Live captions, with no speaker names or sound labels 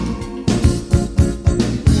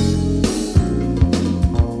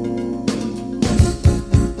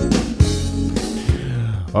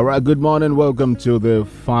All right, good morning. Welcome to the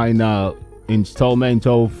final installment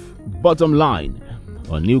of Bottom Line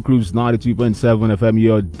on New Cruise 92.7 FM,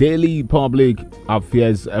 your daily public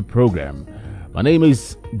affairs program. My name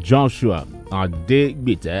is Joshua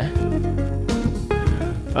Adegbite.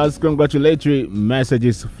 As congratulatory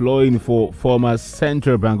messages flowing for former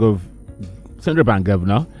Central Bank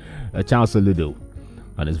Governor Charles Soludo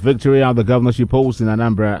and his victory at the governorship post in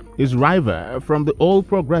Anambra, his rival from the All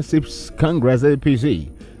Progressives Congress APC,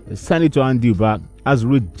 Senator Anambra, has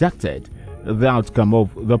rejected the outcome of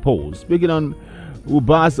the polls. Speaking on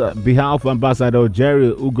Uba's behalf, Ambassador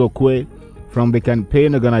Jerry Ugokwe from the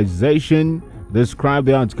campaign organization described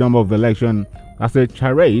the outcome of the election as a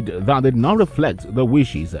charade that did not reflect the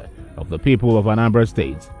wishes of the people of Anambra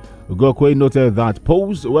State. Ugokwe noted that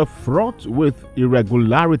polls were fraught with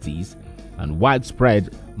irregularities and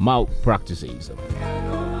widespread malpractices.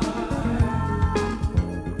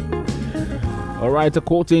 All right,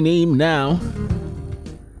 quoting him now,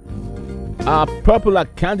 our popular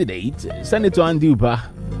candidate, Senator Anambra,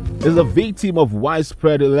 is a victim of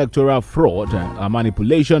widespread electoral fraud and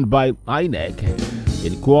manipulation by Inec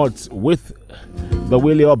in courts with the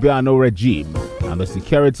Willie Obiano regime and the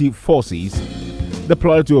security forces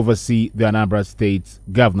deployed to oversee the Anambra State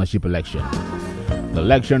governorship election. The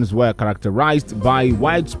elections were characterized by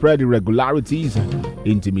widespread irregularities,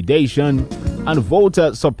 intimidation, and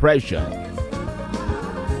voter suppression.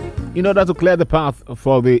 In order to clear the path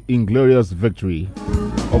for the Inglorious victory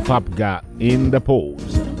of Apga in the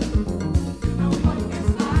polls.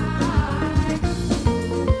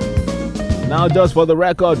 Now, just for the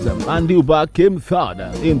record, Anambra came third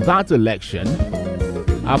in that election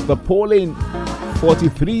after polling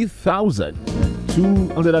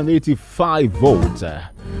 43,285 votes.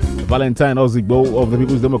 Valentine Ozigbo of the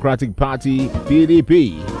People's Democratic Party,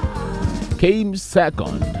 PDP, came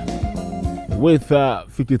second with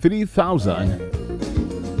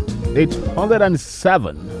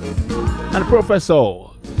 53,807, and Professor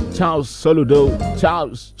Charles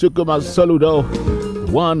Chukwuma Soludo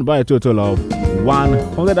won by a total of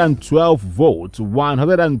 112 votes,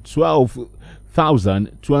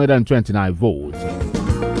 112,229 votes.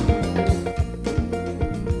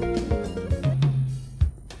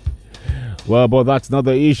 Well, but that's not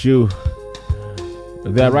the issue.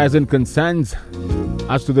 There are rising concerns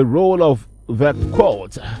as to the role of the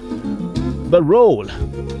court, the role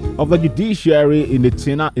of the judiciary in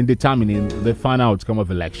determining the final outcome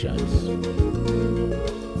of elections.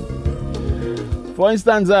 For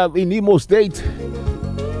instance, in Imo State,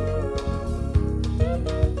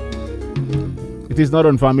 it is not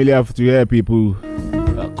unfamiliar to hear people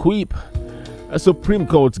Quip, a Supreme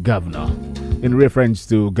Court governor, in reference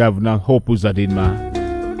to Governor Uzodinma,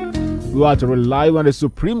 who had to rely on the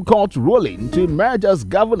Supreme Court ruling to emerge as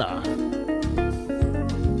governor.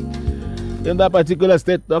 In that particular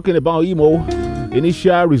state, talking about Imo,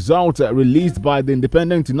 initial results released by the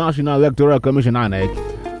Independent National Electoral Commission Inec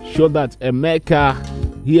showed that Emeka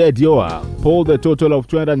Ihedioha polled a total of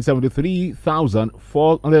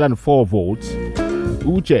 273,404 votes.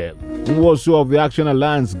 Uche, Nwosu of the Action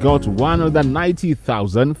Alliance, got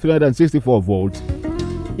 190,364 votes.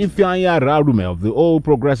 Ifeanyi of the All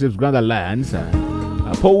Progressives Grand Alliance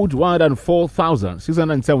polled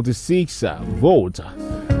 104,676 votes,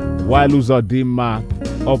 while Uzodinma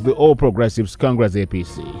of the All Progressives Congress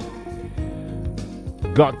APC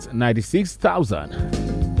got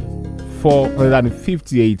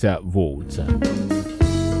 96,458 votes.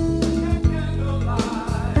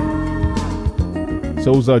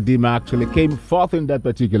 So Uzodinma actually came fourth in that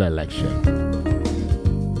particular election.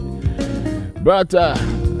 But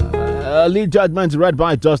a lead judgment read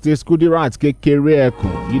by Justice Kudirat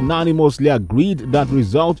Kekere-Ekun unanimously agreed that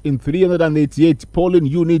results in 388 polling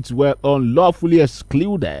units were unlawfully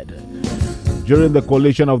excluded during the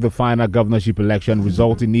collation of the final governorship election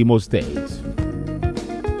result in Imo State.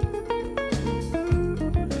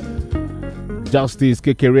 Justice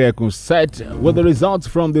Kekere-Ekun said with the results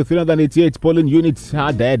from the 388 polling units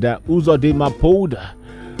added, Uzodinma polled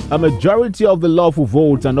a majority of the lawful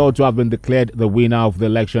votes and ought to have been declared the winner of the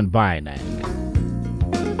election by Inec.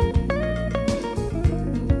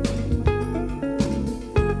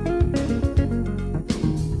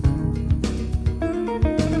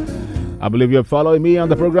 I believe you're following me on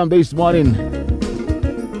the program this morning.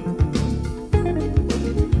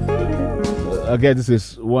 Again, this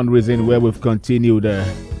is one reason where we've continued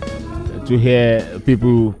to hear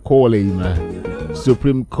people calling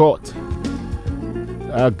Supreme Court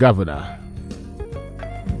governor.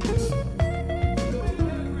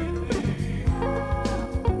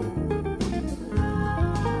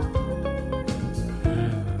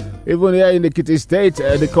 Even here in the Ekiti State,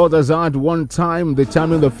 the court has had one time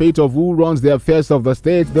determine the fate of who runs the affairs of the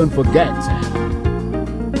state. Don't forget.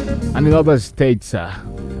 And in other states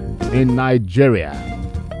in Nigeria.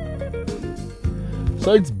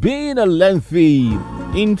 So it's been a lengthy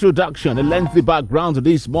introduction, a lengthy background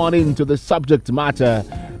this morning to the subject matter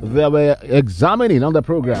that we're examining on the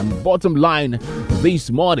program. Bottom line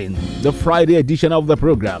this morning, the Friday edition of the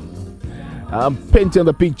program. I'm painting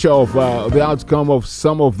the picture of the outcome of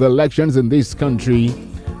some of the elections in this country,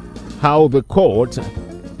 how the court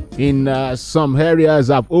in some areas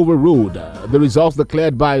have overruled the results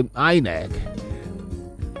declared by Inec.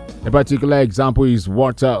 A particular example is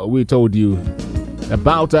what we told you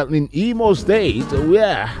about in Imo State,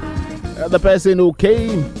 where the person who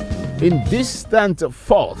came in distant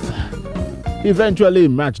fourth eventually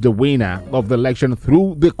matched the winner of the election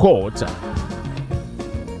through the court.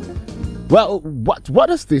 Well, what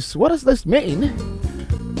does this mean?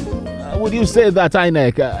 Would you say that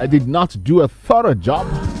INEC did not do a thorough job?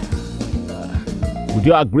 Would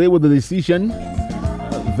you agree with the decision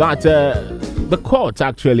that the court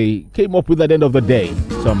actually came up with at the end of the day?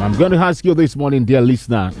 So I'm going to ask you this morning, dear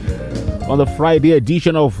listener, on the Friday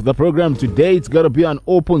edition of the program today, it's going to be an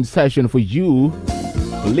open session for you,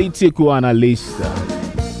 political analysts,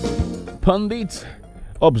 pundits,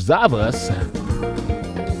 observers,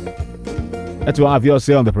 to have your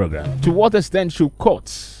say on the program. To what extent should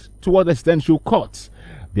courts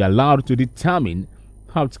be allowed to determine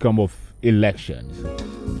outcome of elections?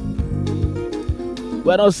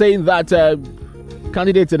 We're not saying that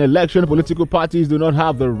candidates in election, political parties do not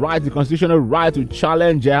have the right, the constitutional right to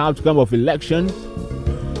challenge the outcome of elections.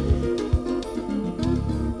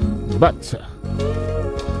 But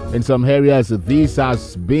in some areas, this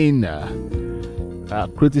has been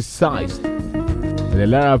criticized. There are a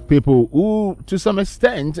lot of people who, to some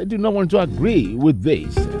extent, do not want to agree with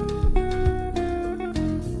this.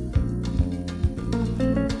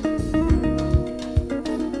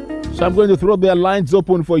 So I'm going to throw the lines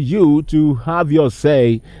open for you to have your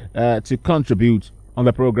say, to contribute on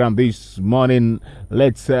the program this morning.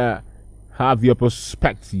 Let's have your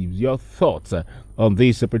perspectives, your thoughts on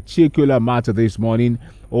this particular matter this morning.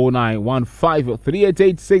 0915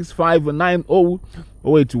 388 6590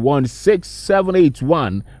 0816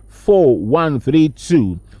 781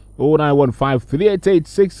 4132 0915 388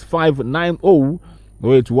 6590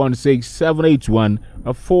 0816 781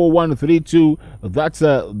 4132. That's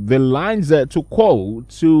the lines to call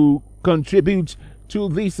to contribute to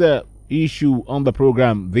this issue on the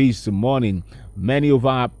program this morning. Many of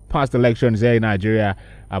our past elections here in Nigeria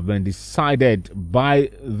have been decided by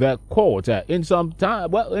the court. In some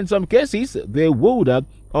cases, they would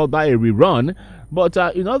order a rerun, but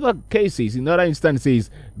in other cases, in other instances,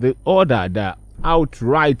 they ordered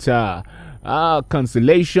outright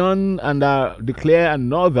cancellation and declare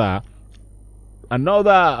another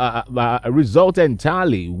result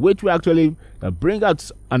entirely, which will actually bring out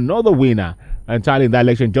another winner entirely in that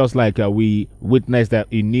election, just like we witnessed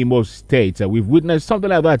in Imo State. We've witnessed something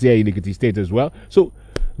like that here in Ekiti State as well. So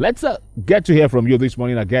let's get to hear from you this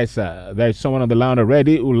morning. I guess there's someone on the line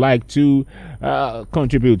already who would like to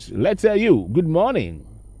contribute. Let's hear you. Good morning.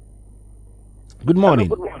 Good morning.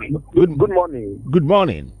 Hello, good morning. Good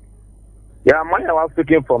morning. Yeah, Mayowa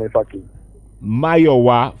speaking from Ifaki.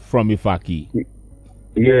 Mayowa from Ifaki.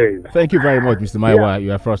 Yes. Thank you very much, Mr. Mayowa.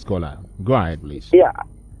 You're our first caller. Go ahead, please. Yeah.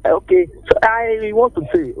 Okay. So I want to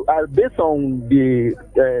say, based on the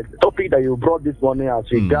topic that you brought this morning as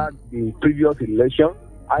regards the previous election,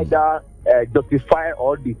 either justified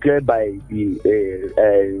or declared by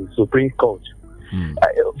the Supreme Court.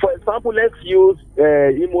 For example, let's use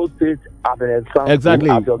Imo State as an example. Exactly.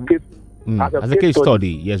 As a case study.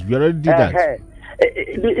 Yes, we already did that.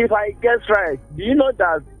 If I guess right, do you know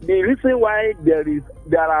that the reason why there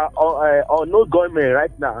are no government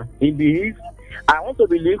right now in the East, I want to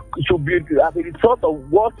believe should be as a result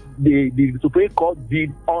of what the Supreme Court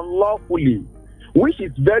did unlawfully, which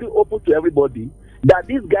is very open to everybody. That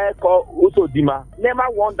this guy called Uzodinma never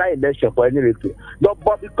won that election for any reason.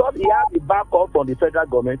 But because he had the backup from the federal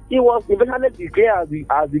government, he was eventually declared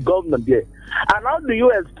as the governor there. And how do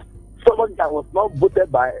you expect someone that was not voted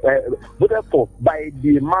for by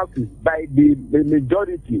the masses, by the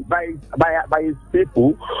majority, by his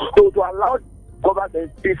people, to allow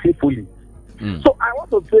government peacefully? So I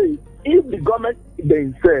want to say, if the government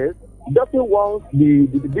themselves doesn't want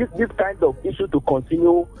this kind of issue to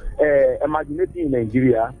continue emanating in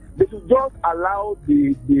Nigeria, they should just allow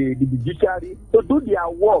the judiciary to do their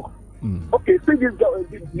work. Okay, see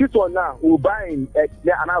this one now, who buy in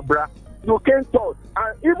Anambra. You came third,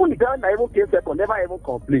 and even the guy that even came second never even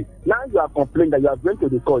complained. Now you are complaining that you are going to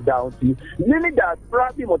the court down, see, meaning that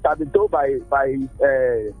probably must have been told by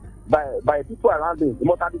people around him. It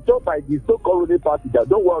must have been told by the so-called ruling party that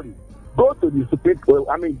don't worry, go to the Supreme Court.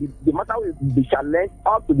 I mean, the matter will be challenged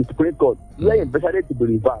up to the Supreme Court, where eventually to be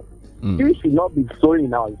reversed. This should not be so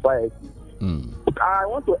in our society. I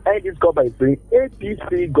want to end this call by saying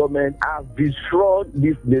APC government has destroyed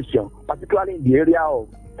this nation, particularly in the area of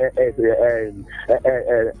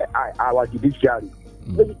our judiciary.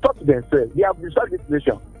 They should talk to themselves. They have destroyed this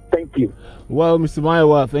nation. Thank you. Well, Mr.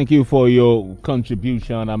 Maiwa, thank you for your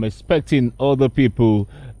contribution. I'm expecting other people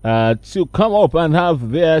to come up and have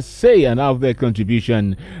their say and have their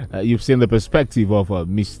contribution. You've seen the perspective of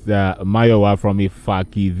Mr. Maiwa from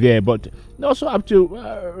Ifaki there, but you also have to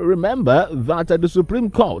remember that the Supreme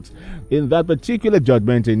Court, in that particular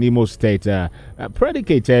judgment in Imo State,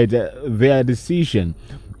 predicated their decision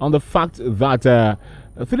on the fact that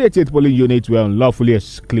 388 polling units were unlawfully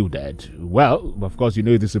excluded. Well, of course, you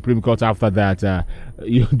know the Supreme Court after that,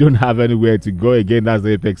 you don't have anywhere to go again. That's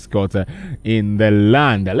the apex court in the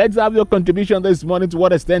land. Let's have your contribution this morning. To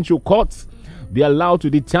what extent should courts be allowed to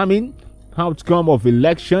determine outcome of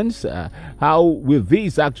elections? How will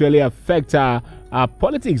this actually affect our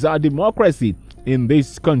politics, our democracy in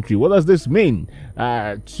this country? What does this mean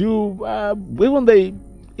to even the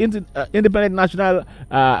Independent National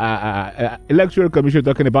Electoral Commission,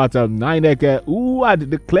 talking about Inec, who had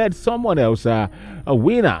declared someone else a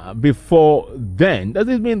winner before then? Does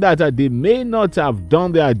it mean that they may not have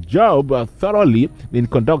done their job thoroughly in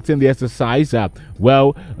conducting the exercise?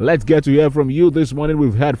 Well, let's get to hear from you this morning.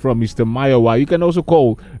 We've heard from Mr. Mayowa. You can also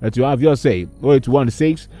call to have your say.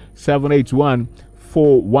 0816 781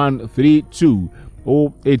 4132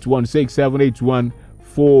 0816 781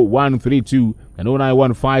 4132 and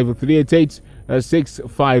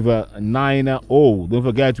 0915-388-6590. Don't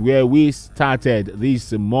forget where we started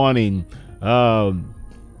this morning.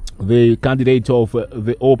 The candidate of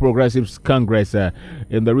the All Progressives Congress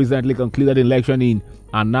in the recently concluded election in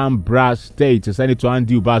Anambra State, Senator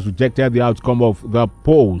Andiuba, has rejected the outcome of the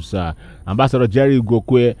polls. Ambassador Jerry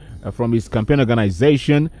Ugokwe from his campaign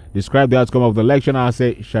organization described the outcome of the election as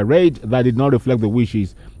a charade that did not reflect the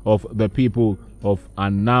wishes of the people of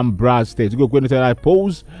Anambra State. Ugokwe said that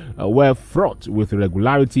polls were fraught with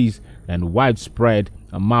irregularities and widespread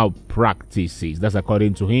malpractices. That's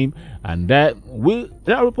according to him. And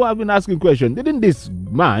people have been asking questions. Didn't this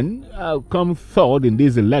man come third in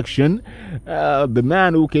this election? The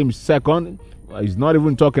man who came second is not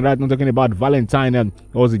even talking about Valentine and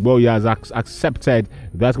Ozigbo. He has accepted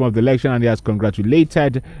the outcome of the election, and he has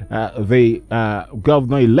congratulated the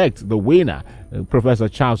governor-elect, the winner, Professor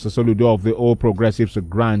Charles Soludo of the All Progressives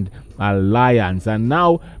Grand Alliance. And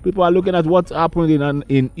now people are looking at what happened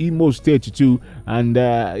in Imo State too. And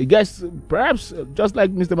I guess perhaps just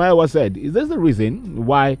like Mr. Mayowa said, is this the reason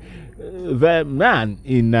why the man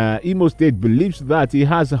in Imo State believes that he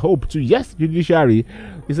has hope to judiciary?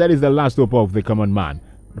 He said it's the last hope of the common man.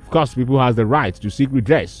 Of course, people have the right to seek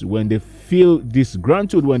redress when they feel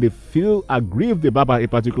disgruntled, when they feel aggrieved about a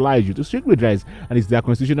particular issue, to seek redress, and it's their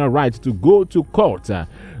constitutional right to go to court.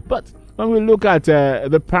 But when we look at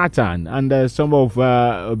the pattern and some of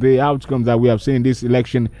the outcomes that we have seen in this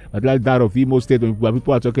election, like that of Imo State, where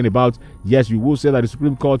people are talking about, yes, you will say that the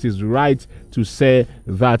Supreme Court is right to say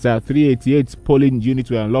that 388 polling units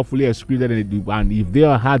were unlawfully excluded, and if they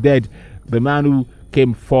are added, the man who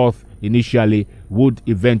came fourth initially would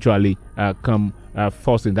eventually come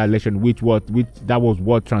first in that election, which that was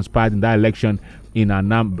what transpired in that election in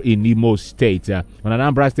Imo State. On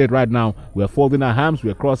Anambra State right now, we're folding our hands,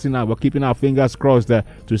 we're keeping our fingers crossed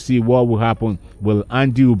to see what will happen. Will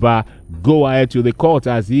Andiuba go ahead to the court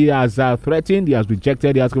as he has threatened? He has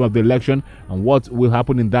rejected the outcome of the election, and what will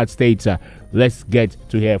happen in that state? Let's get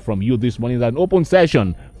to hear from you this morning. It's an open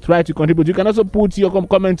session. Try to contribute. You can also put your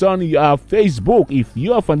comments on Facebook if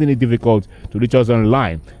you are finding it difficult to reach us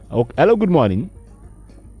online. Okay. Hello, good morning.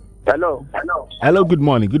 Hello, good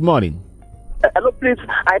morning. Hello, please.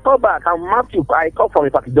 I call back. I'm Matthew. I call from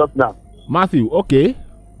Ifaki just now. Matthew, okay.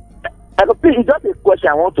 Hello, please. It's just a question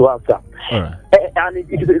I want to answer. All right. And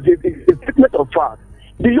it's a statement of fact.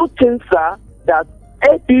 Do you think, sir, that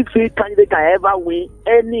APC candidate can ever win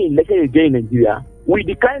any election again in Nigeria with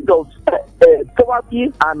the kind of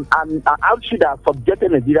poverty and hardship that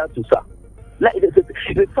subjected Nigeria to, sir? Like, it's a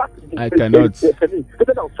fact. I cannot. It's a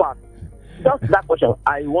statement of fact. Just that question,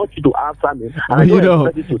 I want you to answer me. And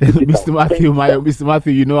Mr.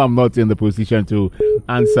 Matthew, you know I'm not in the position to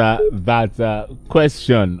answer that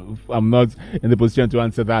question. I'm not in the position to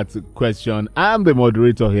answer that question. I'm the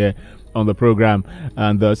moderator here, on the program.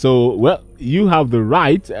 And so, well, you have the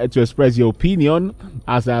right to express your opinion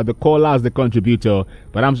as the caller, as the contributor.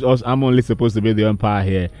 But I'm only supposed to be the umpire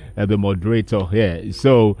here, the moderator here.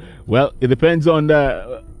 So, well, it depends on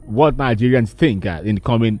what Nigerians think in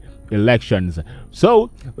coming elections.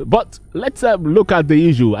 So, but let's look at the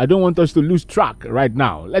issue. I don't want us to lose track right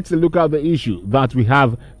now. Let's look at the issue that we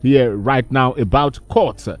have here right now about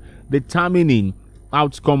courts determining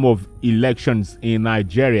outcome of elections in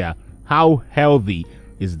Nigeria. How healthy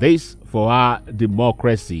is this for our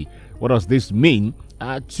democracy? What does this mean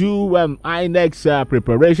to INEC's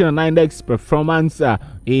preparation and INEC's performance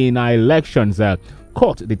in elections?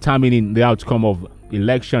 Court determining the outcome of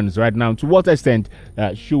elections right now. To what extent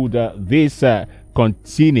should this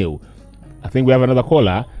continue? I think we have another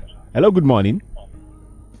caller. Hello, good morning.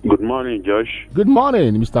 Good morning, Josh. Good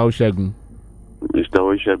morning, Mr. Oshegun. Mr.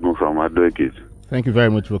 Oshegun from Advocate. Thank you very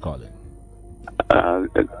much for calling.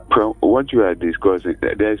 From what you are discussing,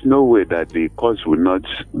 there is no way that the courts will not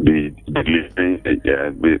be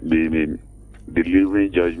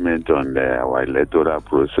delivering judgment on our electoral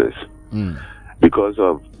process because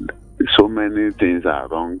of so many things are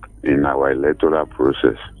wrong in our electoral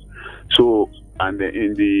process. So, and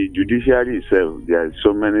in the judiciary itself, there are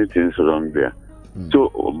so many things wrong there. So,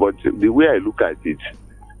 but the way I look at it,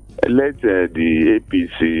 let the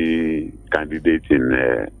APC candidate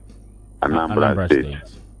in Anambra State.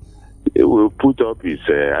 It will put up his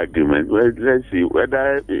argument. Well, let's see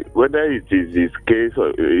whether it is his case or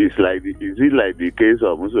is it like the case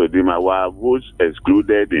of Uzodinma, where votes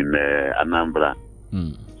excluded in Anambra.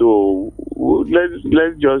 So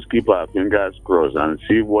let's just keep our fingers crossed and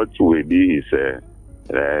see what will be his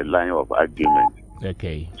line of argument.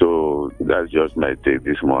 Okay. So that's just my take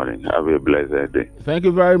this morning. Have a blessed day. Thank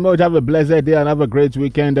you very much. Have a blessed day and have a great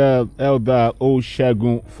weekend, Elder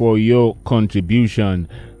Oshegun, for your contribution.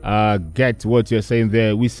 Get what you're saying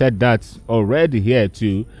there. We said that already here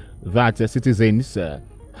too, that citizens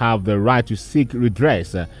have the right to seek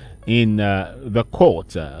redress in the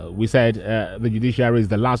court. We said the judiciary is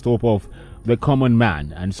the last hope of the common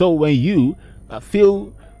man. And so when you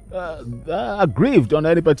feel aggrieved on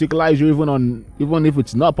any particular issue, even if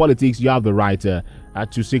it's not politics, you have the right to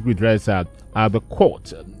seek redress at the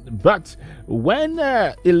court. But when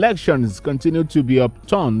elections continue to be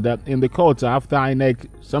upturned in the court after Inec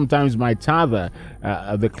sometimes might have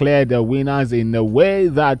declared the winners in a way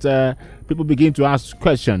that people begin to ask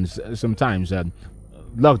questions sometimes.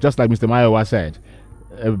 Look, just like Mr. Mayowa said,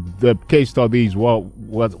 the case study is what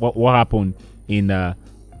happened in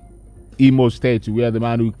Imo State, where the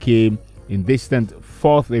man who came in distant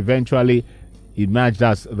fourth eventually emerged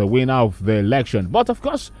as the winner of the election. But of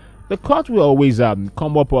course, the court will always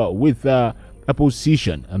come up with a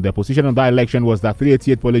position, and the position on that election was that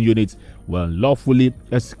 388 polling units were lawfully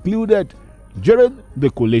excluded during the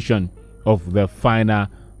collation of the final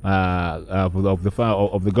of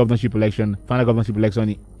the governorship election, final governorship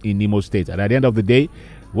election in Imo State. And at the end of the day,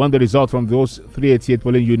 when the result from those 388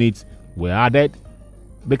 polling units were added,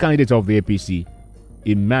 the candidate of the APC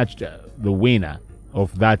emerged the winner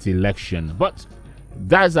of that election. But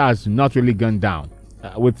that has not really gone down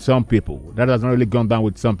with some people. That has not really gone down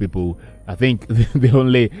with some people. I think the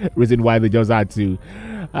only reason why they just had to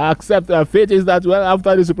accept fate is that, well,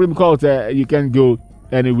 after the Supreme Court, you can go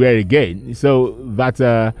anywhere again. So that's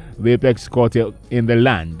the apex court in the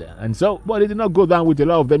land. And so, but it did not go down with a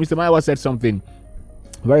lot of them. Mr. Maiwa said something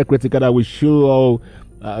very critical that we should all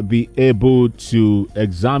be able to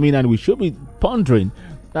examine, and we should be pondering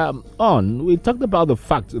on. We talked about the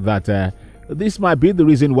fact that this might be the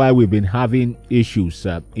reason why we've been having issues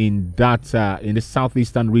in the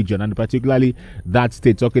southeastern region, and particularly that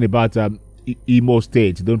state, talking about Imo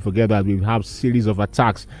State. Don't forget that we have series of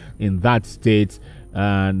attacks in that state.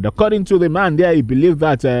 And according to the man there, he believed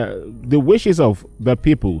that the wishes of the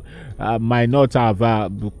people might not have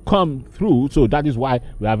come through. So that is why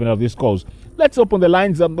we're having all these calls. Let's open the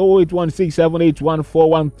lines.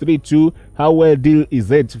 0816781432. How well deal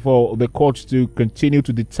is it for the courts to continue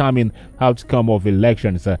to determine outcome of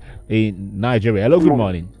elections in Nigeria? Hello, good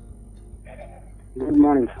morning. Good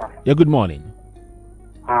morning, sir. Yeah, good morning.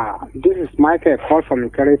 This is Michael, call from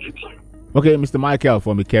Kekere. Okay, Mr. Michael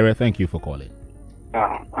from Kekere, thank you for calling.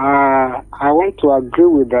 I want to agree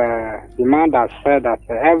with the man that said that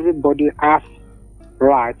everybody has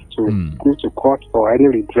right to go to court for any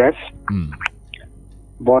redress.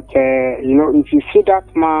 But, if you see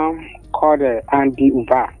that man called Andy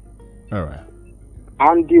Uba, all right.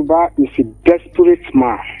 Andy Uba is a desperate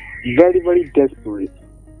man, very, very desperate.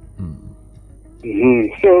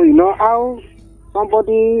 So, how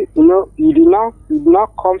somebody, you did not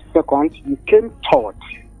come second, you came third.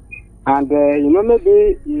 And,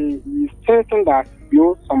 maybe he's thinking that,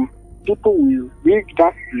 some people will rig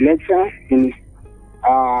that election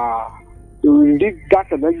they will rig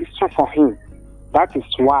that election for him. That is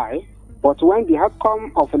why. But when the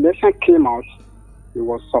outcome of election came out, he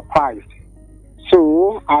was surprised.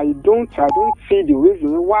 So I don't see the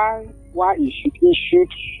reason why he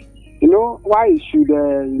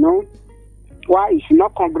should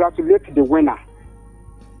not congratulate the winner.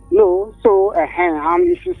 No, so and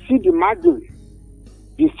if you see the margin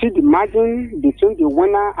between the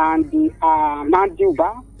winner and the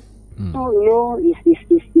Mandiuba. So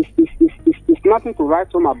it's nothing to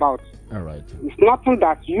write home about. All right. It's nothing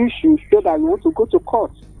that you should say that you want to go to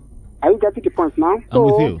court. Are you getting the point now? I'm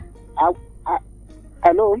with you.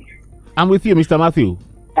 Hello. I'm with you, Mr. Matthew.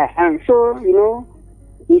 So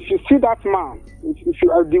if you see that man, if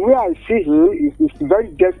you, the way I see him is very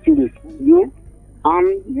desperate,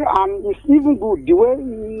 and it's even good the way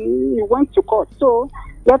he went to court. So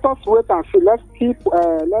let us wait and see. Let's keep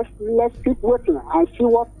waiting and see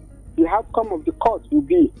what the outcome of the court will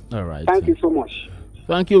be. All right. Thank you so much.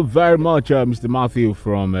 Thank you very much, Mr. Matthew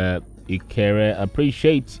from Kekere.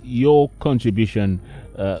 Appreciate your contribution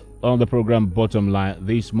on the program Bottom Line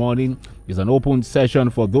this morning. It's an open session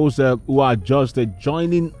for those who are just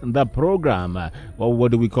joining the program. Well,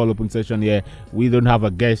 what do we call open session here? We don't have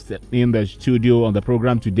a guest in the studio on the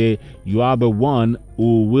program today. You are the one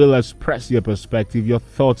who will express your perspective, your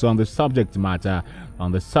thoughts on the subject matter,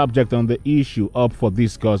 on the issue up for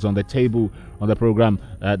discourse on the table on the program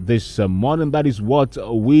this morning. That is what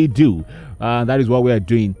we do. That is what we are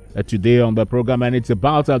doing today on the program, and it's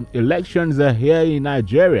about elections here in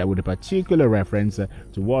Nigeria, with a particular reference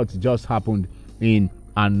to what just happened in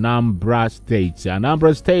Anambra State.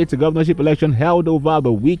 Anambra State governorship election held over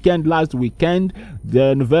the weekend, last weekend,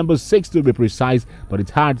 the November 6th to be precise, but it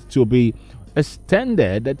had to be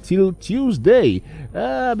extended till Tuesday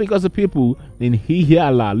because the people in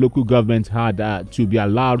Ihedioha local government had to be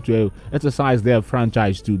allowed to exercise their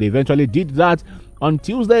franchise too. They eventually did that on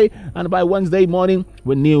Tuesday, and by Wednesday morning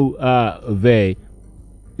we knew the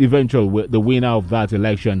winner of that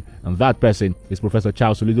election, and that person is Professor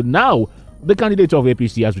Soludo. Now the candidate of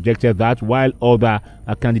APC has rejected that, while other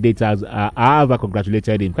candidates have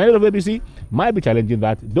congratulated him. Candidate of APC might be challenging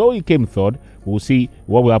that, though he came third. We'll see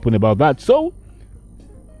what will happen about that. So,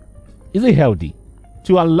 is it healthy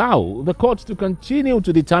to allow the courts to continue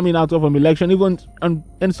to determine out of an election, even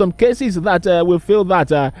in some cases that we feel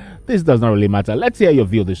that this does not really matter? Let's hear your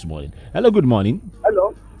view this morning. Hello, good morning.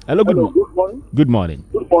 Hello. Good morning. Good morning.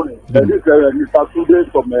 Good morning. This is Mr.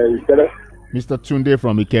 Tunde from Ikere. Mr. Tunde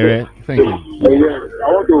from Ikere. Thank you. I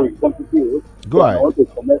want to contribute. Go ahead. I want to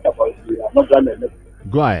comment about the Anambra.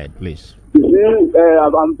 Go ahead, please. You see,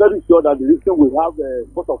 I'm very sure that the reason we have a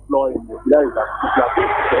court of law in Nigeria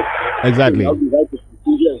is that if you are going to exactly. you have the right to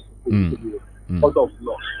the court of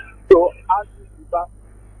law. So, as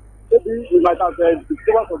maybe we might have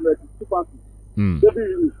discovered some discrepancies. Maybe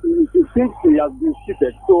he thinks he has been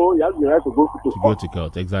cheated, so he has the right to go to court. Go to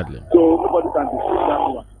court, exactly. So nobody can dispute that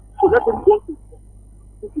one. So let him go to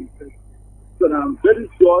court. So I'm very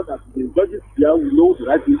sure that the judges here will know the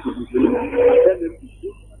right thing to do.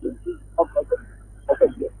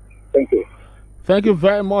 Thank you. Thank you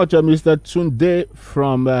very much, Mr. Tunde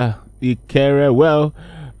from Ikere. Well,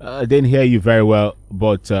 I didn't hear you very well,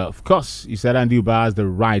 but of course, you said Andiuba has the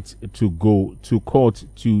right to go to court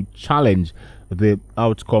to challenge the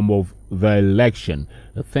outcome of the election.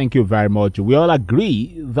 Thank you very much. We all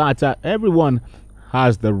agree that everyone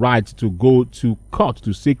has the right to go to court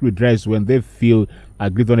to seek redress when they feel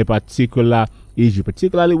aggrieved on a particular issue,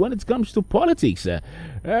 particularly when it comes to politics.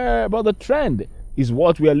 But the trend is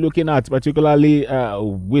what we are looking at, particularly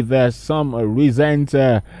with some recent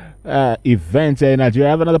events in Nigeria.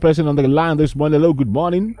 I have another person on the line this morning. Hello, good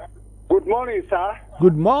morning. Good morning, sir.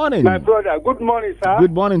 Good morning. My brother, good morning, sir.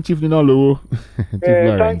 Good morning, Chief Ninolo.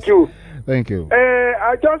 Thank you. Thank you.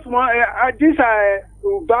 I just want, this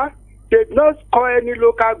Uba did not call any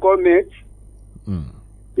local government.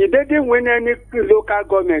 He didn't win any local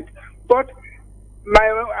government. But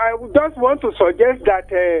I just want to suggest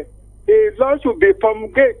that a law should be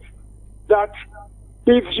promulgated that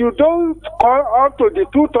if you don't call up to the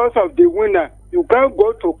 2/3 of the winner, you can't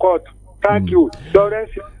go to court. Thank you.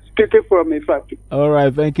 Lawrence speaking from Ifaki. All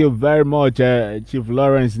right, thank you very much, Chief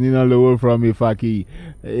Lawrence Ninolo from Ifaki.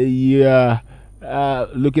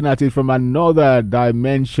 Looking at it from another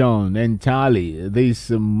dimension entirely this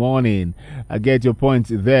morning. I get your point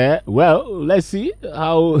there. Well, let's see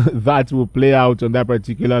how that will play out on that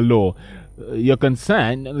particular law. Your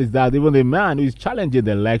concern is that even the man who is challenging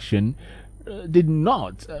the election did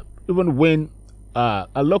not even win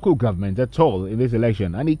a local government at all in this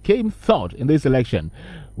election, and he came third in this election.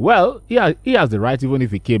 Well, he has the right, even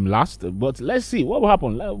if he came last. But let's see what will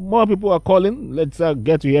happen. More people are calling. Let's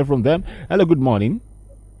get to hear from them. Hello, good morning.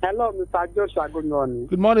 Hello, Mr. Joshua. Good morning.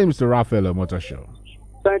 Good morning, Mr. Raphael Omotosho.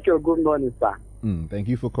 Thank you. Good morning, sir. Thank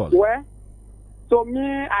you for calling. Well, to me,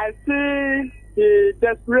 I see the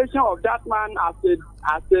desperation of that man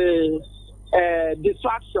as a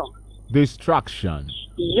distraction. Distraction.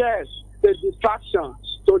 Yes, the distraction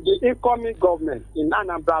to the incoming government in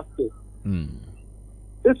Anambra State.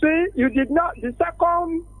 You see, the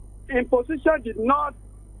second imposition did not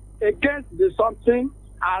against the something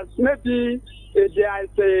as maybe there is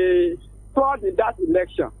a fraud in that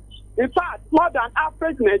election. In fact, more than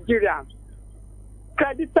average Nigerians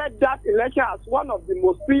credited that election as one of the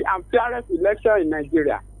most free and fairest elections in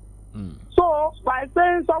Nigeria. So, by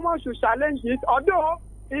saying someone should challenge it, although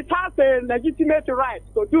it has a legitimate right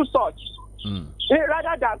to do such,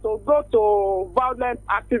 rather than to go to violent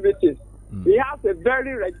activities, he has a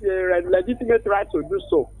very legitimate right to do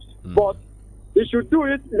so. But he should do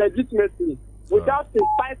it legitimately without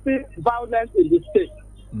inciting violence in the state.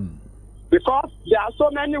 Because there are so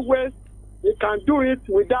many ways he can do it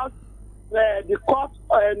without the court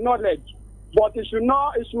knowledge. But he should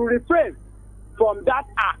refrain from that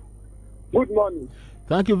act. Good morning.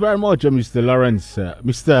 Thank you very much, Mr. Lawrence.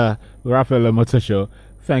 Mr. Raphael Omotosho,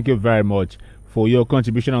 thank you very much for your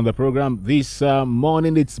contribution on the program this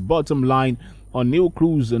morning. It's Bottom Line on New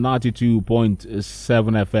Cruise 92.7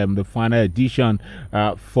 FM, the final edition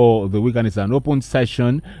for the weekend. It's an open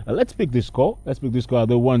session. Let's pick this call. I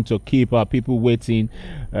don't want to keep people waiting.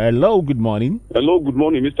 Hello, good morning. Hello, good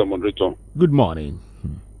morning, Mr. Moderator. Good morning.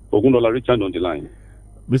 Ogundola Richard on the line.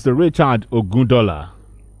 Mr. Richard Ogundola.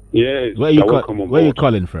 Yes. Where are you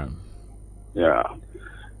calling from? Yeah.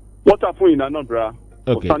 What happened in Anambra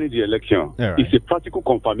concerning the election is a practical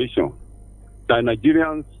confirmation that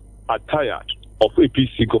Nigerians are tired of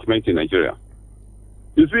APC government in Nigeria.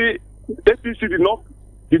 You see, APC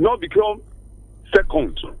did not become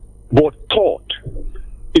second, but third.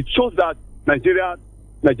 It shows that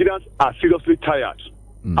Nigerians are seriously tired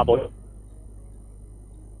about.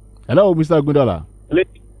 Hello, Mr. Ogundola.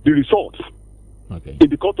 The results in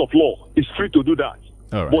the court of law is free to do that.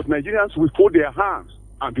 But Nigerians will fold their hands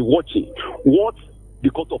and be watching what the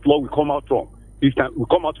court of law will come out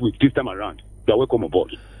with this time around. You are welcome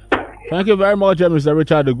aboard. Thank you very much, Mr.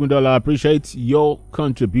 Richard Ogundola. I appreciate your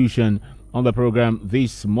contribution on the program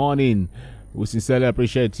this morning. We sincerely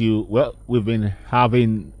appreciate you. Well, we've been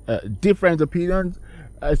having different opinions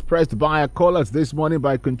expressed by our callers this morning,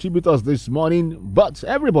 by contributors this morning, but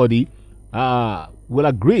everybody will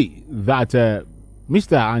agree that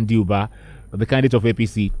Mr. Andiuba, the candidate of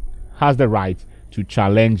APC, has the right to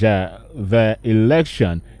challenge the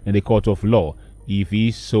election in the court of law if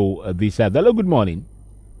he so decides. Hello, good morning.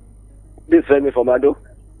 This is Femi from Ado.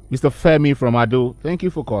 Mr. Femi from Ado, thank you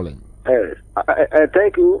for calling. I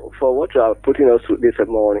thank you for what you are putting us through this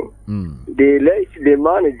morning. The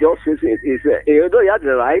man is just facing although he has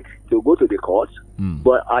the right to go to the court,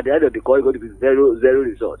 but at the end of the court, it's going to be zero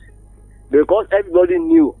results. Because everybody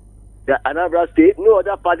knew that Anambra State, no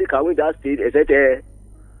other party can win that state except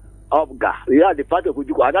Apga. We are the party of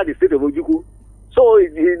Ujuku, and the state of Ujuku. So he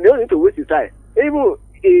no need to waste his time. Even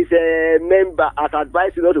his member has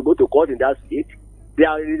advised him not to go to court in that state. They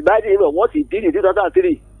are reminding him of what he did in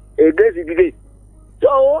 2003 against the debate.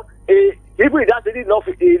 So people in that state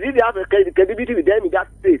he didn't have a credibility with them in that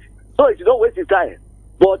state. So he should not waste his time.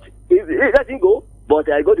 But he let him go, but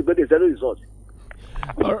I got to get a zero result.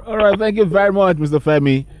 All right, thank you very much, Mr.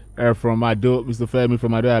 Femi from Ado. Mr. Femi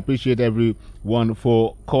from Ado, I appreciate everyone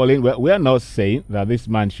for calling. Well, we are not saying that this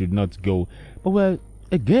man should not go, but we're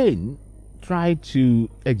again try to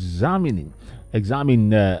examine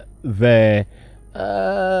the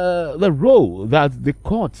role that the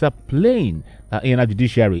courts are playing in a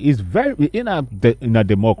judiciary. Is very in a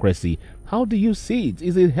democracy. How do you see it?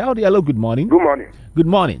 Is it healthy? Hello, good morning. Good morning. Good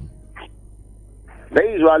morning. This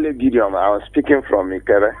is Wale Gideon. I was speaking from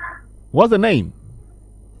Kekere. What's the name?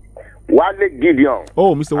 Wale Gideon.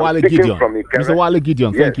 Oh, Mr. Wale Gideon. Mr. Wale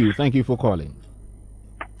Gideon, yes. Thank you for calling.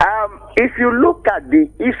 If you look at the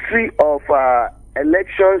history of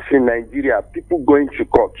elections in Nigeria, people going to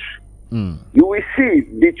court, you will see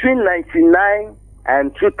between 1999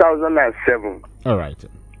 and 2007. All right.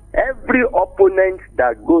 Every opponent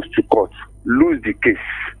that goes to court lose the case.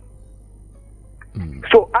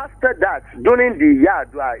 So after that, during the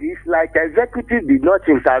Yadwa, it's like executive did not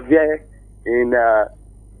interfere in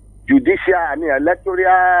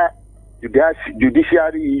electoral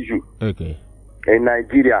judiciary issue in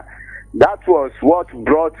Nigeria. That was what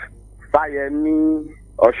brought Ifeanyi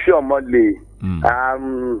Oshiomole,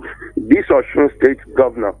 this Osun State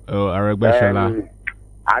Governor. Oh, Irregularies.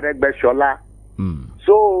 Irregularies.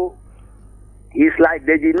 So it's like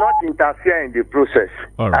they did not interfere in the process.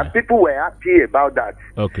 Right. And people were happy about that.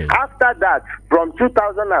 Okay. After that, from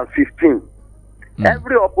 2015,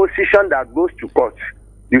 every opposition that goes to court,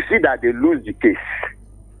 you see that they lose the case.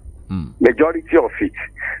 Majority of it.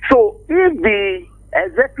 So if the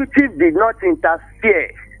executive did not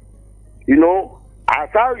interfere, as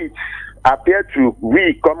how it appeared to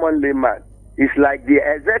we common layman, it's like the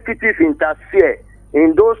executive interfere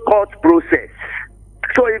in those court process.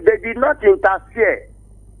 So if they did not interfere,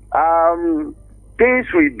 things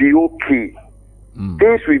will be okay.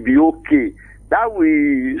 Things will be okay. That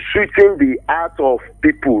will sweeten the heart of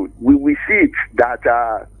people. We will see it that,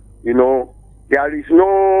 there is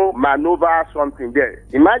no maneuver something there.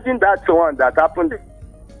 Imagine that one that happened.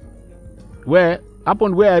 Where?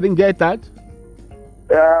 Happened where? I didn't get that.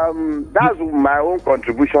 That's my own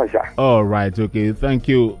contribution, sir. All right. Okay. Thank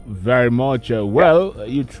you very much.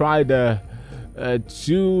 You tried to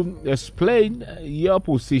explain your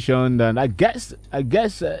position, and I guess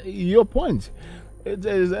your point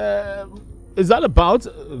is all about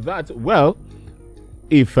that. Well,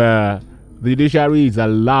 if the judiciary is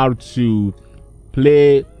allowed to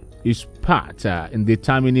play its part in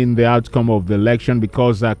determining the outcome of the election,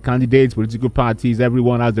 because candidates, political parties,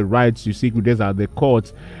 everyone has the right to seek redress at the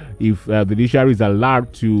court. If the judiciary is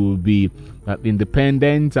allowed to be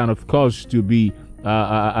independent and, of course, to be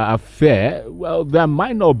fair, well, there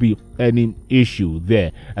might not be any issue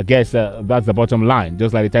there. I guess that's the bottom line,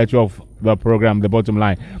 just like the title of the program, the bottom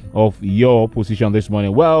line of your position this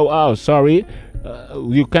morning. Well, sorry,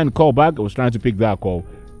 you can call back. I was trying to pick that call,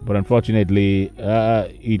 but unfortunately,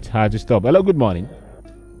 it had to stop. Hello, good morning.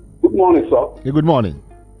 Good morning, sir. Yeah, good morning.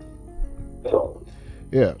 Sir.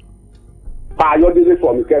 Yeah. Ayodele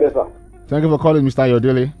from Kekere, sir. Thank you for calling, Mr.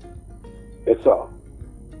 Ayodele. Yes, sir.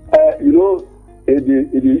 In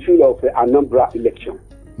the issue of the Anambra election,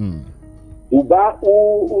 Uba,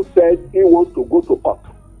 who said he wants to go to court,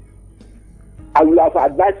 I will have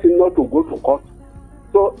advised him not to go to court,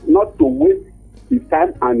 so not to waste his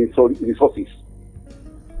time and his resources.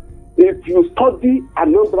 If you study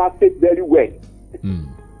Anambra State very well,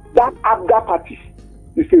 that Apga party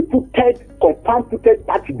is a confirmed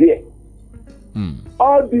party there.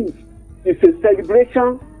 All this is a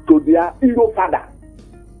celebration to their hero father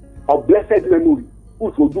of blessed memory,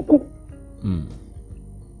 Uzodinma.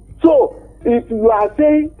 So, if you are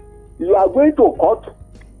saying you are going to court,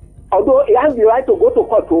 although he has the right to go to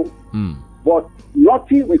court, but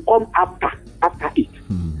nothing will come after it.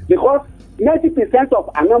 Because 90%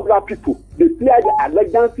 of Anambra people, they pledge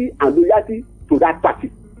allegiance and loyalty to that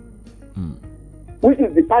party, which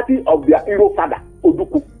is the party of their hero father,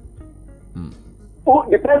 Ozigbo. Oh,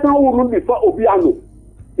 the person who ruled before Obiano,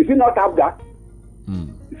 is it not Apga?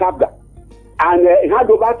 It's Apga. And he had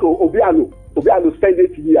over to Obiano. Obiano spent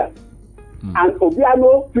 8 years. And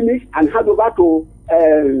Obiano finished and had over to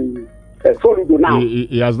Soludo now.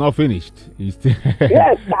 He has not finished. He's still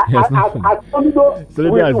yes, as Soludo,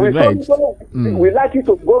 we like you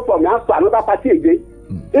to go from here to another party again.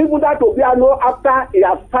 Even that Obiano, after he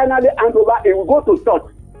has finally handed over, he will go to church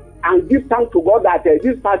and give thanks to God that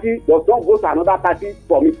this party does not go to another party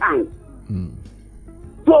from his hands.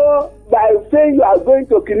 So, by saying you are going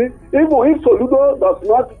to kill it, even if Soludo does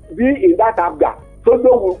not be in that Apga,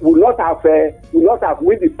 Soludo will not have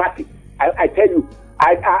win the party. I tell you,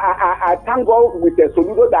 I thank God with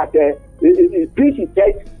Soludo that he preached his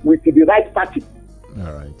head with the right party.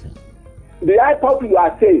 All right. The IPOB you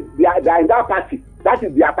are saying, they are in that party. That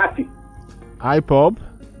is their party. IPOB?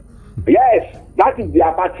 Yes, that is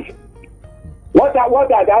their party. What are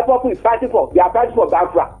the IPOB is fighting for? They are fighting for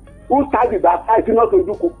Biafra. Who started that fight? Not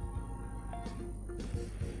Ojukwu.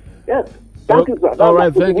 Yes. Thank you, sir. All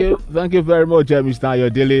right, thank you. Thank you very much, Mr.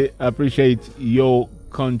 Ayodele. I appreciate your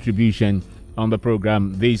contribution on the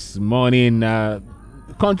program this morning.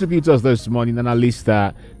 Contributors this morning, analysts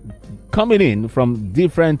coming in from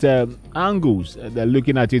different angles. They're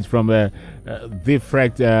looking at it from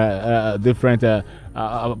different they're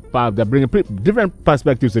bringing different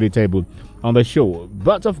perspectives to the table on the show.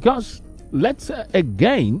 But of course, let's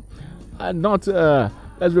again let's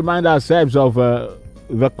remind ourselves of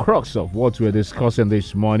the crux of what we're discussing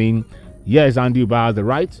this morning. Yes, Andy Uba has the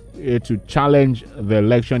right to challenge the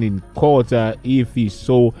election in court if he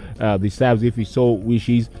so decides, if he so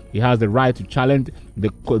wishes. He has the right to challenge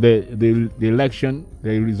the election,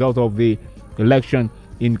 the result of the election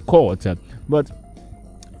in court. But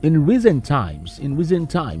in recent times,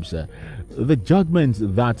 the judgments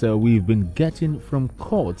that we've been getting from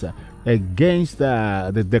court against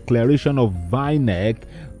the declaration of Inec,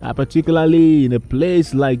 particularly in a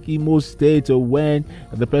place like Imo State, when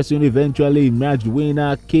the person eventually emerged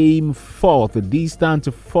winner came fourth,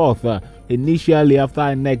 distant fourth, initially after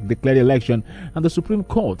INEC declared election, and the Supreme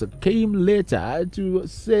Court came later to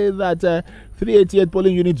say that 388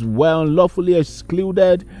 polling units were unlawfully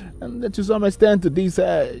excluded, and to some extent this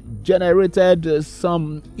generated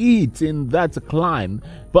some heat in that climb.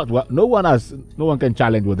 But no one can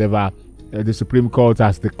challenge whatever the Supreme Court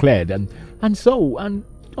has declared, and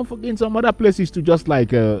don't forget, in some other places too, just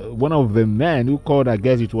like one of the men who called, I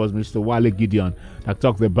guess it was Mr. Wale Gideon, that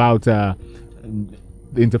talked about the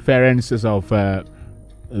interferences of the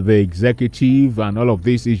executive and all of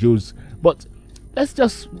these issues. But let's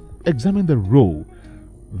just examine the role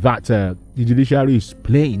that the judiciary is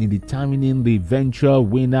playing in determining the eventual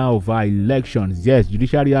winner of our elections. Yes,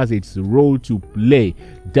 judiciary has its role to play,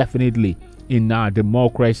 definitely, in our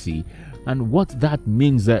democracy, and what that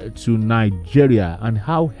means to Nigeria, and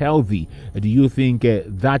how healthy do you think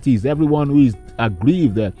that is? Everyone who is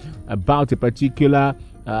aggrieved about a particular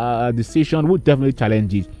decision would definitely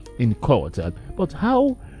challenge it in court. But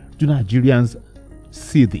how do Nigerians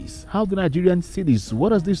see this? How do Nigerians see this? What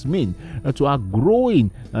does this mean to our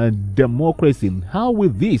growing democracy? How will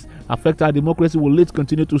this affect our democracy? Will it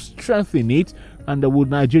continue to strengthen it? And do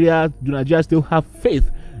Nigeria still have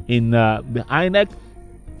faith in the INEC?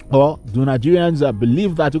 Or do Nigerians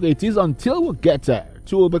believe that it is until we get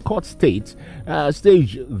to the court stage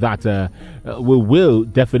that we will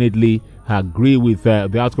definitely agree with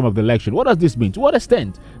the outcome of the election? What does this mean? To what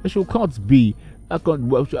extent should courts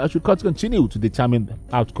continue to determine the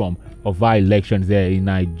outcome of our elections there in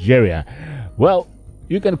Nigeria? Well,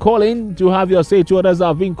 you can call in to have your say. To others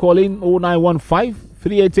have been calling 0915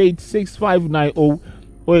 388 6590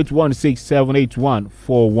 0816 781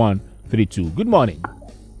 4132. Good morning.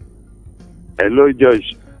 Hello,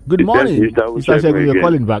 Josh. Good morning. Mr. Shegun, you're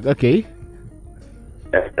calling back. Okay.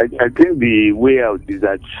 I think the way out is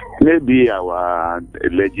that maybe our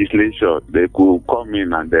legislature, they could come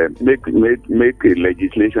in and make a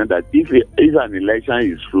legislation that if an election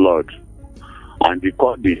is flawed and the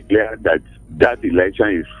court declare that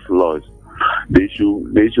election is flawed, they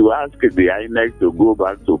should ask the INEC to go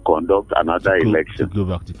back to conduct another election. To go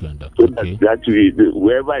back to conduct. So okay. that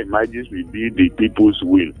whoever emerges will be the people's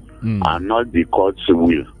will and not the court's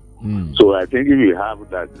will. So I think if you have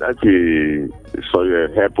that will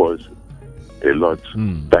help us a lot.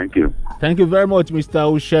 Thank you. Thank you very much, Mr.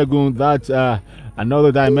 Oshegun. That's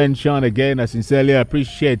another dimension. Again, I sincerely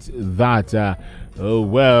appreciate that. So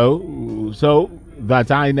that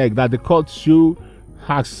INEC, that the court should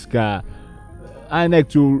ask INEC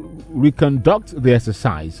to reconduct the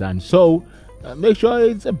exercise, and so make sure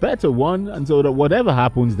it's a better one, and so that whatever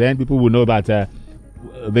happens, then people will know that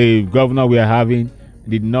the governor we are having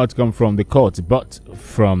did not come from the court, but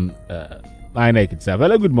from INEC itself.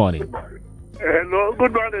 Hello, good morning. Hello,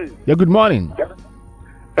 good morning. Yeah, good morning.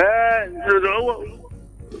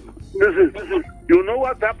 You know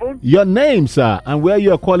what happened? Your name, sir, and where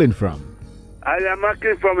you are calling from? I am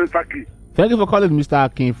Akin from Ifaki. Thank you for calling, Mr.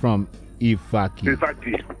 Akin from Ifaki.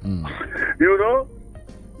 You know,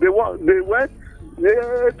 the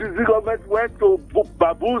government went to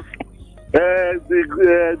baboons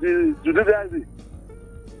the judiciary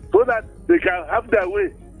so that they can have their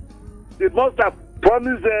way. They must have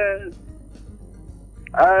promised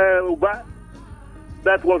Uba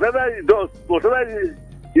that whatever he does, whatever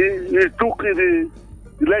he took in the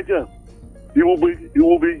election, he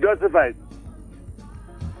will be justified.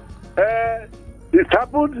 It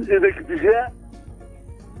happened in the year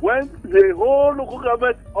when the whole local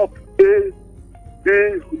government of the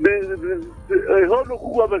whole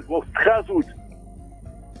local government was cancelled,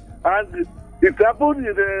 and it happened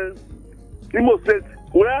in the Imo State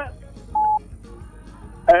where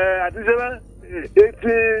additional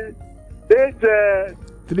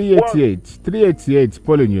 388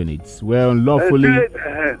 polling units were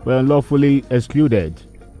unlawfully excluded,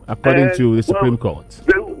 according to the Supreme Court.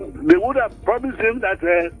 They would have promised him that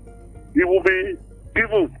he will be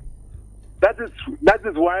given. That is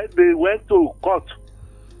why they went to court.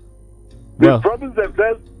 They promised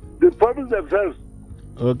themselves.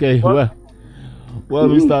 Okay, well,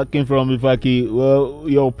 Mr. Akin from Ifaki,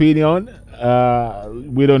 your opinion,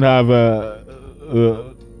 we don't have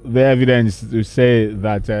the evidence to say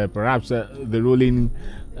that perhaps the ruling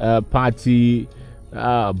party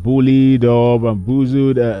bullied or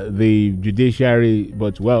bamboozled the judiciary,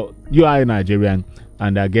 but you are a Nigerian,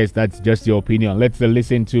 and I guess that's just your opinion. Let's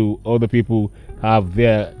listen to other people have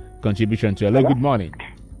their contribution to it. Hello, good morning.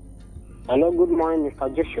 Hello, good morning,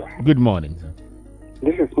 Mr. Joshua. Good morning, sir.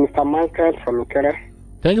 This is Mr. Michael from Kekere.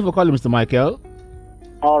 Thank you for calling, Mr. Michael.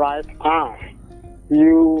 All right.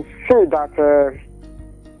 You say that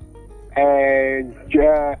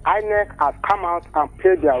Inec has come out and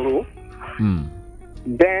played their role.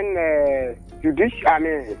 Then the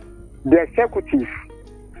executive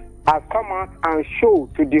has come out and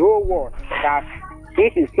showed to the whole world that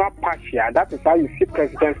it is not partial. That is how you see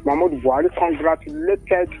President Muhammadu Buhari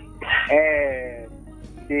congratulated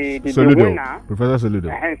the winner, Professor Soludo.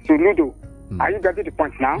 Soludo. Are you getting the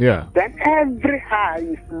point now? Yeah. Then every eye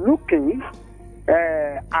is looking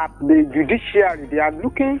at the judiciary. They are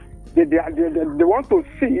looking. They want to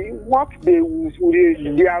see what their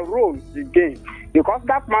role again, because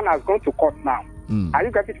that man has gone to court now. Are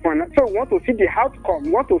you getting the point? So we want to see the outcome.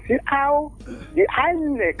 We want to see how the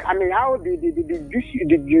Inec, how the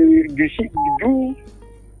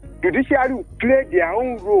judiciary will play their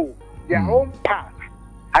own role, their own part.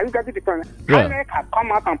 Are you getting the point? Yeah. Inec has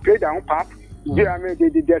come out and played their own part. The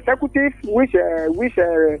executive, which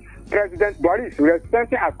President Buhari is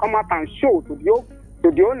representing, has come out and showed to the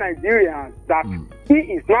whole Nigerians that he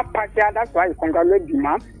is not partial. That's why he congratulates the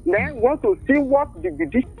man. Then we want to see what the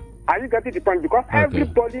judiciary. Are you getting the point? Because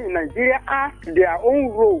everybody in Nigeria has their own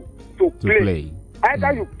role to play.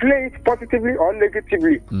 Either you play it positively or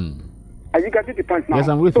negatively. Are you getting the point now? Yes,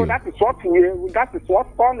 I'm with you. That is what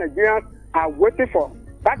all Nigerians are waiting for.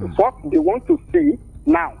 That is what they want to see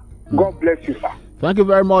now. God bless you, sir. Thank you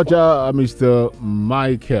very much, Mr.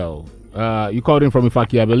 Michael. You called in from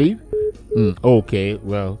Ifeanyi, I believe? Okay,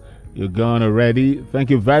 well, you're gone already. Thank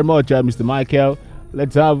you very much, Mr. Michael.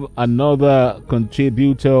 Let's have another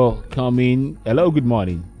contributor come in. Hello, good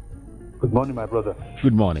morning. Good morning, my brother.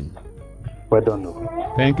 Good morning. Well done.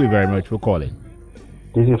 Thank you very much for calling.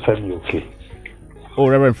 This is Femi Oke. Oh,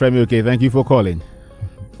 Reverend Femi Oke, thank you for calling.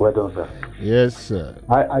 Well done, sir. Yes, sir.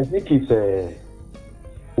 I think it's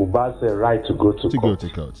Uba's right to go to court. Go to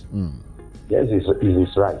court. Yes,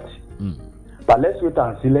 it's right. But let's wait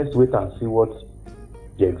and see what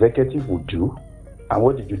the executive would do and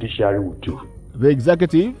what the judiciary would do. The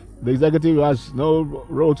executive has no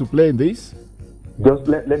role to play in this. Just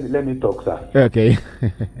let me talk, sir. Okay.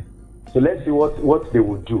 So let's see what they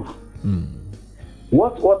would do.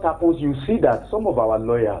 What happens? You see that some of our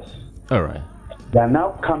lawyers, all right, they are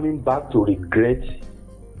now coming back to regret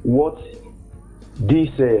what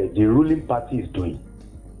the ruling party is doing.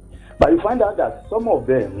 But you find out that some of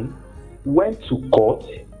them went to court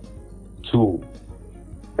to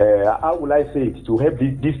how will I say it, to help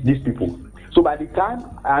these people. So by the time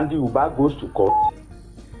Andy Uba goes to court,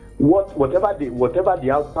 whatever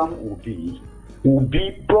the outcome will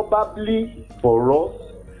be probably for us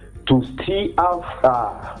to still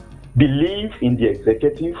have believe in the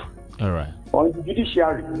executive, all right, or in the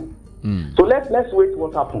judiciary. So let's wait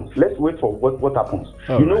what happens. Let's wait for what happens.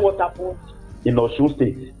 All you know what happened in Osun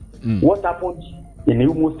State? What happened in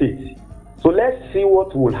Imo State? So let's see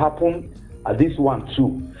what will happen at this one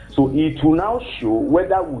too. So it will now show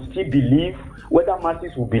whether we still believe, whether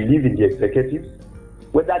masses will believe in the executive,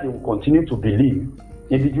 whether they will continue to believe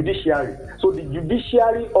in the judiciary. So the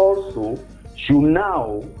judiciary also should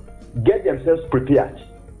now get themselves prepared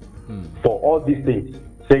for all these things.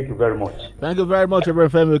 Thank you very much. Thank you very much,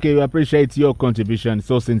 Reverend Femi. Okay, we appreciate your contribution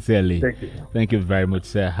so sincerely. Thank you. Thank you very much,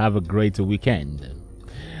 sir. Have a great weekend.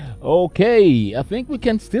 Okay, I think we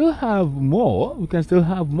can still have more.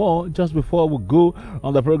 Just before we go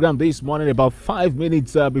on the program this morning, about 5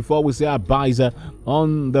 minutes before we say our byes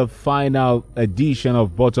on the final edition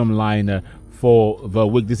of Bottom Line for the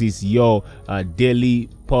week. This is your daily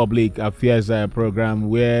public affairs program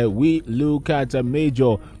where we look at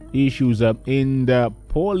major issues in the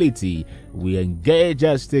polity. We engage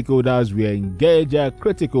stakeholders, we engage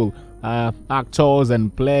critical actors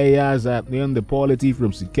and players in the polity,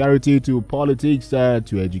 from security to politics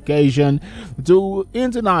to education to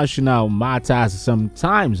international matters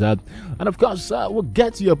sometimes, and of course we'll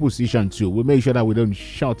get to your position too. We'll make sure that we don't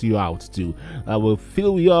shut you out too. We'll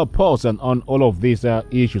feel your pulse on all of these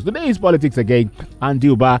issues. Today is politics again, and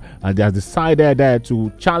Uba has decided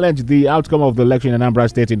to challenge the outcome of the election in Anambra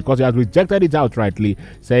State because he has rejected it outrightly,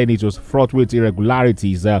 saying it was fraught with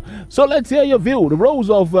irregularities. So let's hear your view. The roles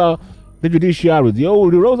of the judiciary, the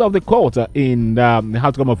roles of the court in the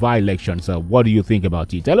outcome of our elections. What do you think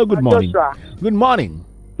about it? Hello, good morning. Good morning.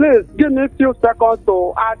 Please give me a few seconds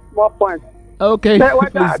to add more points. Okay,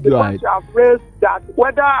 whether please go ahead. You have raised that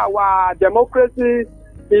whether our democracy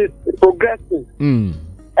is progressing,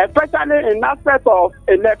 especially in aspect of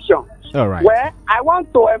election. All right. Where I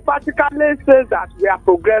want to emphatically say that we are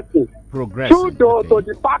progressing. Due to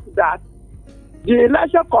the fact that the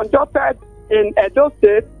election conducted in Edo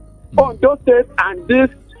State Ondo State and this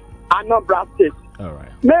Anambra State. All right.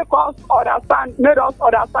 Made us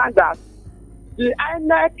understand that the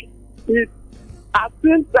INEC is as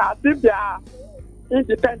if they are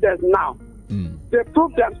independent now. They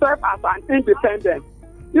prove themselves as an independent.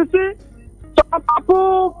 You see, some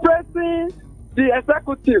people praising the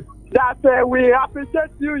executive that we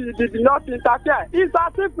appreciate you did not interfere. It's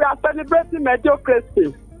as if we are celebrating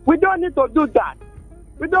mediocrity. We don't need to do that.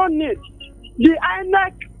 We don't need. The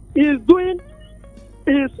INEC is doing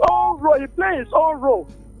his own role, he plays his own role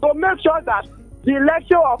to make sure that the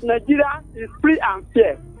election of Nigeria is free and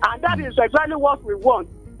fair. And that is exactly what we want.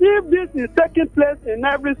 If this is taking place in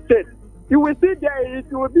every state, you will see there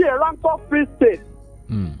it will be a rampant free state.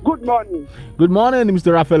 Good morning. Good morning,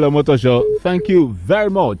 Mr. Raphael Omotosho. Thank you very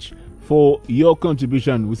much for your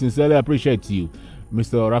contribution. We sincerely appreciate you,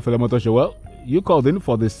 Mr. Raphael Omotosho. Well, you called in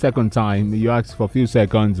for the second time. You asked for a few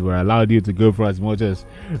seconds. We allowed you to go for as much as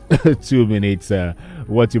 2 minutes.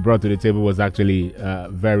 What you brought to the table was actually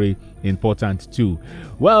very important too.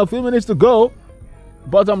 Well, a few minutes to go.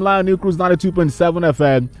 Bottom line, New Cruise 92.7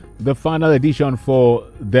 FM, the final edition for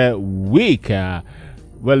the week.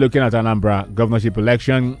 We're looking at Anambra governorship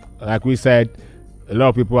election. Like we said, a lot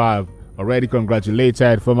of people have already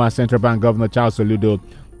congratulated former Central Bank Governor Charles Soludo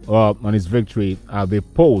on his victory at the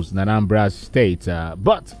polls in Anambra State.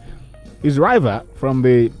 But his rival from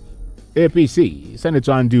the APC,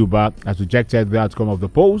 Senator Anduba, has rejected the outcome of the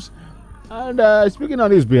polls. And speaking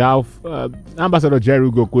on his behalf, Ambassador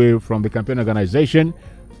Jerry Ugokwe from the campaign organization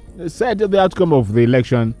said that the outcome of the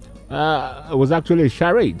election was actually a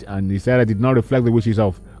charade, and he said it did not reflect the wishes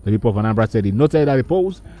of the people of Anambra State. He noted that the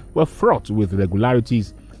polls were fraught with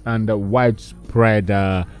irregularities and widespread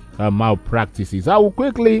malpractices. I will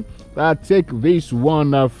quickly take this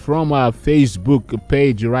one from our Facebook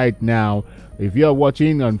page right now. If you're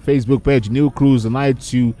watching on Facebook page New Cruise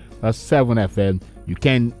 927 FM, you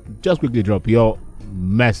can just quickly drop your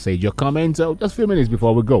message, your comment, just a few minutes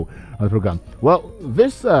before we go on the program. Well,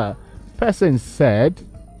 this person said,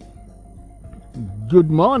 good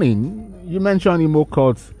morning. You mentioned Imo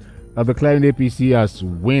Court declaring APC as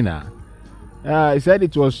winner. He said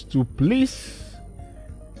it was to please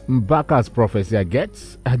Mbaka's prophecy, I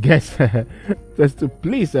guess. Just to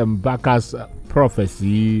please Mbaka's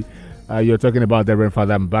prophecy. You're talking about the Reverend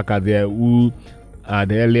Father Mbaka there, who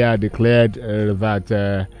earlier declared that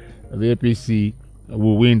the APC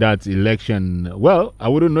will win that election. Well, I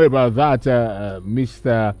wouldn't know about that,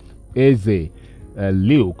 Mr.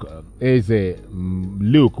 Luke.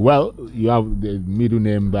 Well, you have the middle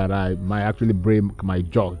name that I might actually break my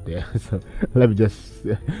jaw there. So let me just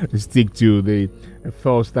stick to the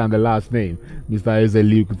first and the last name, Mr. Eze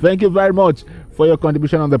Luke. Thank you very much for your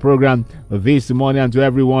contribution on the program this morning, and to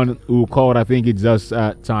everyone who called. I think it's just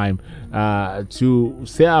time to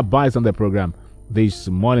say our byes on the program this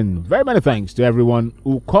morning. Very many thanks to everyone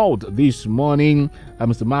who called this morning.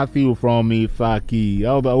 Mr. Matthew from Ifaki,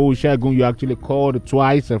 Elder Oshagun, you actually called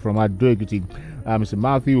twice from Ado-Ekiti. Mr.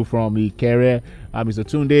 Matthew from Ikere, Mr.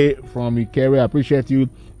 Tunde from Ikere, I appreciate you.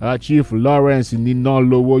 Chief Lawrence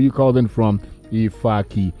Ninolowo, you called in from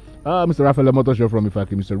Ifaki. Mr. Raphael Motosho from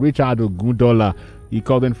Ifaki. Mr. Richard Ogundola, he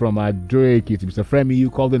called in from Ado-Ekiti. Mr. Fremi, you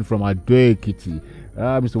called in from Ado-Ekiti.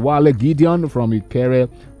 Mr. Wale Gideon from Ikere,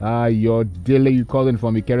 your daily, you called in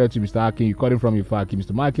from Ikere to Mr. Akin, you called in from Ifaki.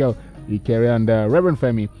 Mr. Michael Ikere and Reverend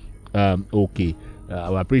Femi. Okay,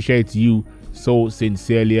 I appreciate you so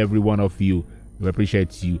sincerely, every one of you. We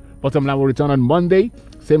appreciate you. Bottom line, we'll return on Monday,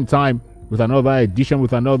 same time, with another edition,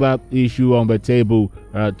 with another issue on the table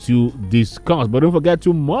to discuss. But don't forget,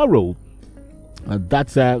 tomorrow,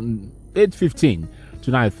 that's 8:15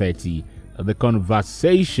 to 9:30. The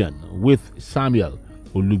conversation with Samuel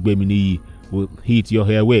Olugbeminiyi will hit your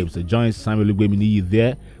airwaves. So join Samuel Olugbeminiyi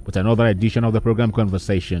there with another edition of the program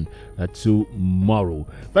Conversation tomorrow.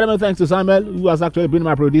 Very much thanks to Samuel, who has actually been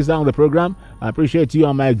my producer on the program. I appreciate you,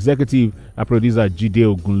 and my executive producer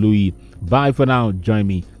Jide Ogunluyi. Bye for now. Join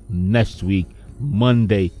me next week,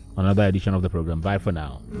 Monday, another edition of the program. Bye for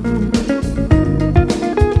now.